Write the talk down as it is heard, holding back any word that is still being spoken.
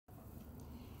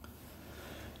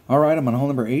All right, I'm on hole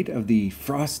number 8 of the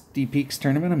Frosty Peaks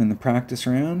tournament. I'm in the practice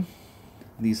round.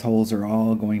 These holes are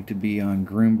all going to be on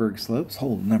Grunberg slopes.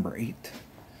 Hole number 8.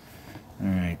 All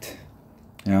right.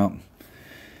 Now,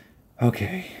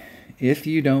 okay. If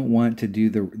you don't want to do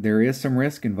there is some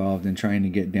risk involved in trying to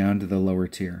get down to the lower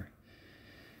tier.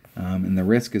 And the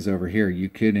risk is over here. You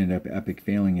could end up epic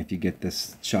failing if you get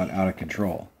this shot out of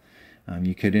control.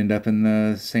 You could end up in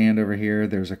the sand over here.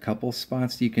 There's a couple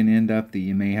spots you can end up that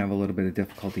you may have a little bit of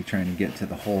difficulty trying to get to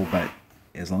the hole, but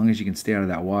as long as you can stay out of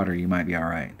that water, you might be all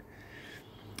right.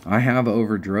 I have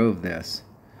overdrove this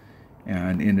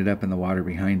and ended up in the water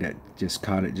behind it. Just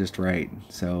caught it just right.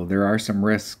 So there are some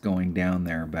risks going down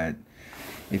there, but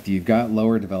if you've got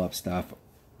lower developed stuff,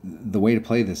 the way to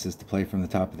play this is to play from the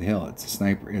top of the hill. It's a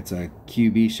sniper. It's a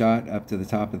QB shot up to the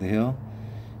top of the hill.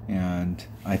 And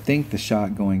I think the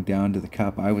shot going down to the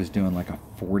cup, I was doing like a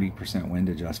 40% wind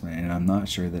adjustment, and I'm not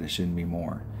sure that it shouldn't be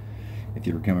more if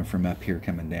you were coming from up here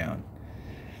coming down.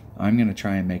 I'm going to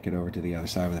try and make it over to the other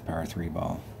side with a power 3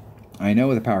 ball. I know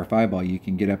with a power 5 ball you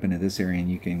can get up into this area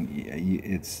and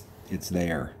it's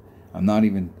there. I'm not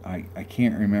even, I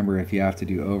can't remember if you have to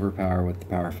do overpower with the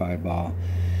power 5 ball.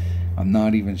 I'm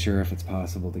not even sure if it's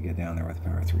possible to get down there with a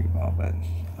power 3 ball, but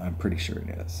I'm pretty sure it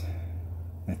is.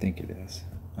 I think it is.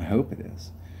 I hope it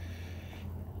is.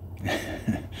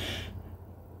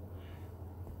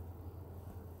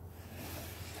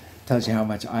 Tells you how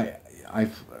much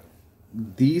I've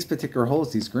these particular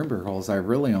holes, these Grunberg holes, I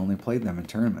really only played them in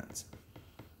tournaments.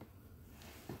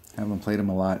 I haven't played them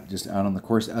a lot just out on the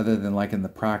course, other than like in the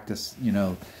practice, you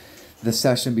know, the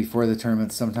session before the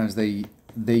tournament. Sometimes they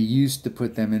used to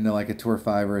put them into like a Tour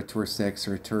 5 or a Tour 6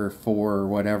 or a Tour 4 or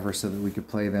whatever so that we could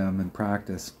play them in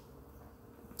practice.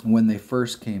 When they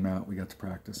first came out, we got to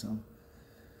practice them.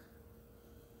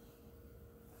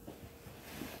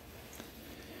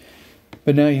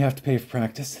 But now you have to pay for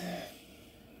practice.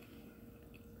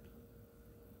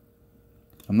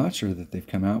 I'm not sure that they've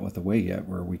come out with a way yet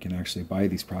where we can actually buy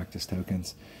these practice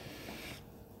tokens.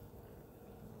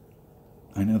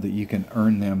 I know that you can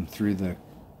earn them through the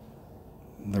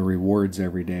rewards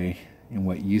every day in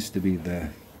what used to be the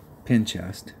pin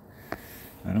chest.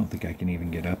 I don't think I can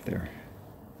even get up there.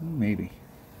 Maybe.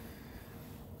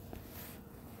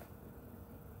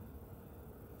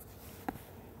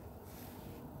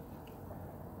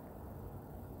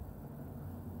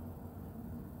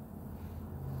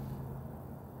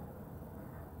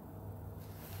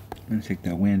 I'm going to take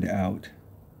that wind out,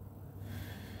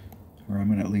 or I'm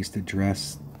going to at least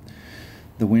address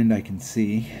the wind I can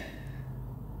see.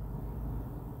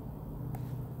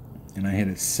 And I hit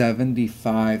it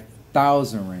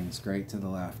 75,000 rings straight to the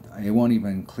left. It won't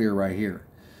even clear right here.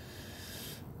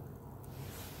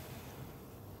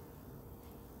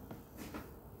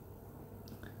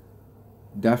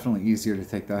 Definitely easier to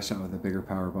take that shot with a bigger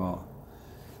power ball.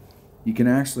 You can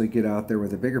actually get out there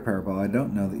with a bigger power ball. I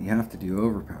don't know that you have to do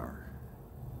overpower.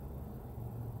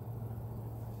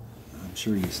 I'm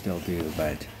sure you still do,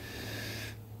 but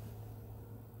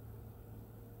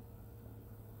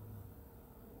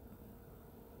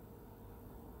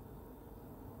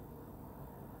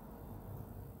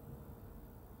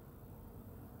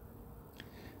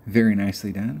very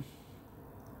nicely done.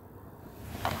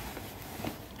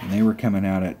 And they were coming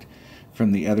at it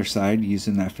from the other side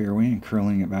using that fairway and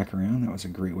curling it back around. That was a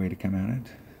great way to come at it.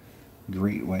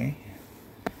 Great way.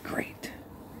 Great.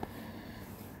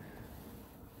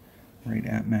 Right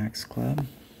at max club.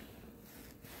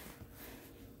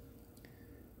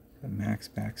 A max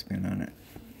backspin on it.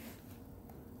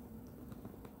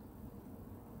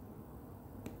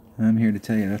 I'm here to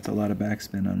tell you that's a lot of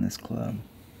backspin on this club.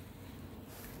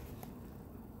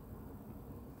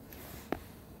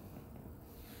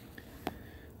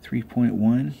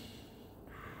 .1.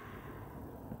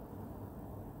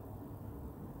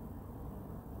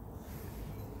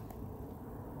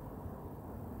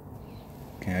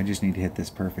 Okay, I just need to hit this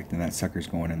perfect, and that sucker's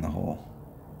going in the hole.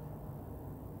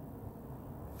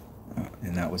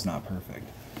 And that was not perfect.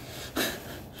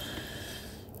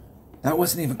 That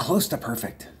wasn't even close to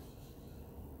perfect.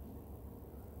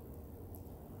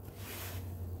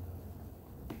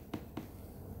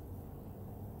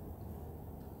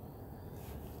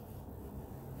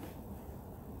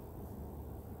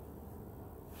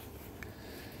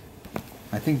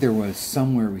 I think there was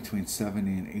somewhere between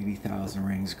 70 and 80,000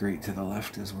 rings. Great to the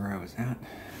left is where I was at.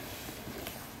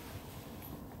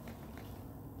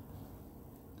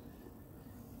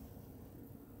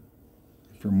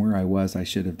 From where I was, I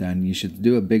should have done. You should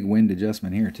do a big wind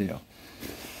adjustment here too.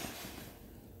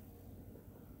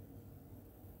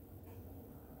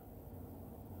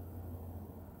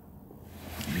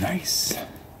 Nice.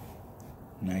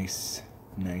 Nice,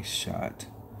 nice shot.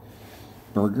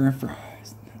 Burger and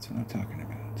fries. That's what I'm talking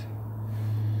about.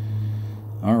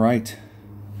 All right.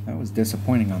 That was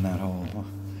disappointing on that hole.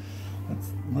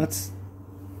 Let's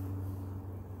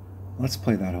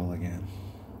play that hole again.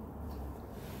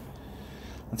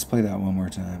 Let's play that one more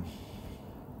time.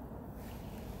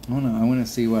 I want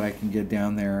to see what I can get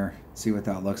down there. See what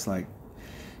that looks like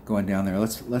going down there.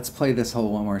 Let's play this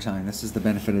hole one more time. This is the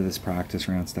benefit of this practice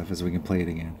round stuff, is we can play it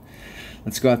again.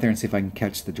 Let's go out there and see if I can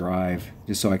catch the drive,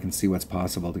 just so I can see what's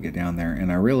possible to get down there.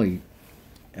 And I really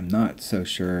am not so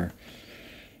sure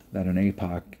that an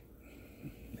APOC.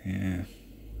 Yeah,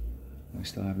 we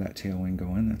still have that tailwind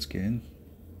going. That's good.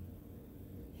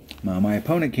 My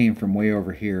opponent came from way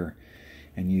over here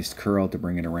and used curl to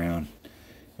bring it around.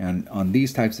 And on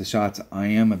these types of shots, I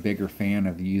am a bigger fan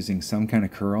of using some kind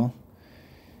of curl,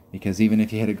 because even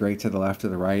if you hit it great to the left or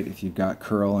the right, if you've got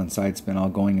curl and side spin all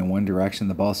going in one direction,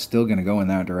 the ball's still going to go in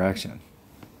that direction.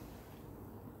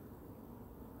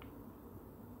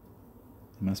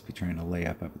 I must be trying to lay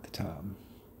up at the top.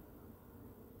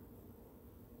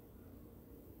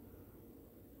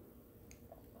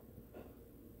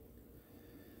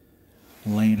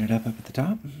 Laying it up at the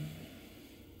top.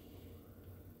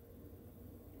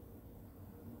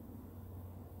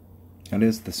 That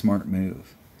is the smart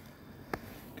move,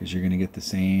 because you're going to get the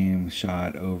same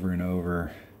shot over and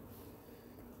over.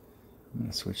 I'm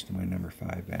going to switch to my number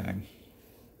 5 bag.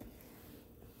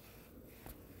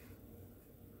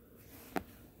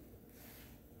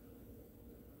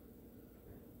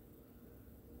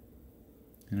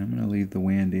 And I'm going to leave the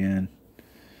wind in.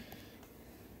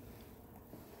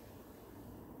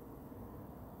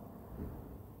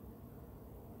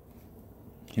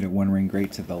 Hit it one ring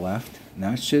great to the left. And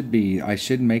that should be, I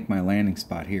should make my landing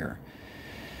spot here.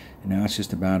 And now it's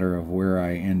just a matter of where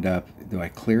I end up. Do I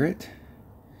clear it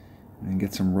and then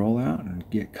get some rollout and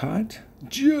get caught?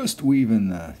 Just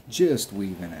weaving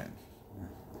it.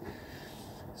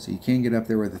 So you can get up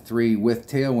there with a 3 with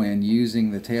tailwind.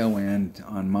 Using the tailwind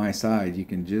on my side, you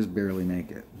can just barely make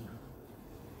it.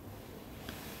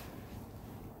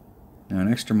 Now an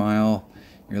extra mile,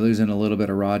 you're losing a little bit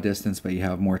of raw distance, but you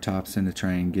have more topspin to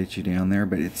try and get you down there.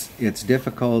 But it's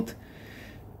difficult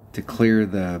to clear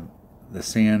the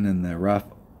sand and the rough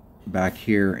back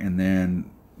here and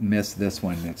then miss this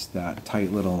one. It's that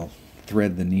tight little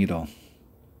thread the needle.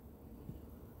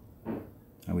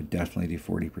 I would definitely do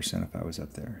 40% if I was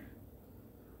up there.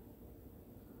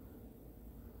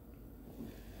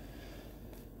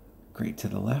 Great to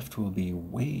the left will be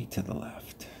way to the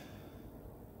left.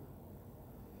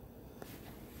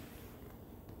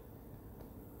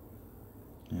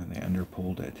 And they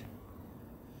underpulled it.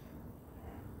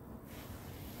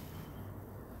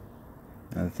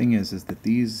 Now the thing is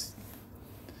that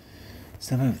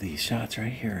some of these shots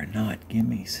right here are not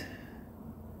gimmies.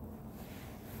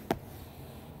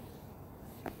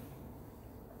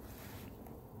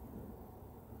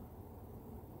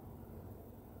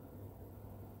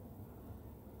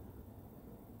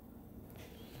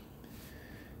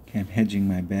 Okay, I'm hedging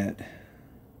my bet.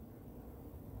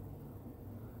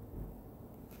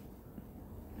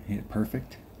 Hit it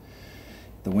perfect.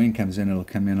 If the wind comes in, it'll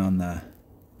come in on the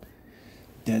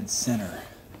dead center.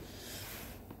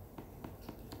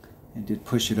 It did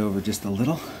push it over just a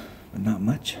little, but not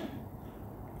much.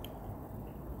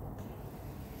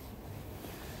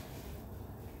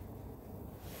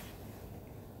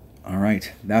 All right,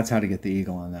 that's how to get the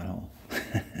eagle on that hole.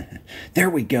 There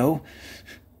we go.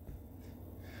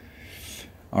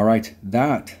 All right,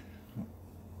 that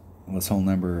was hole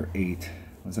number 8.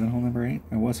 Was that hole number 8?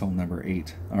 It was hole number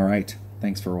 8. All right,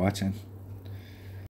 thanks for watching.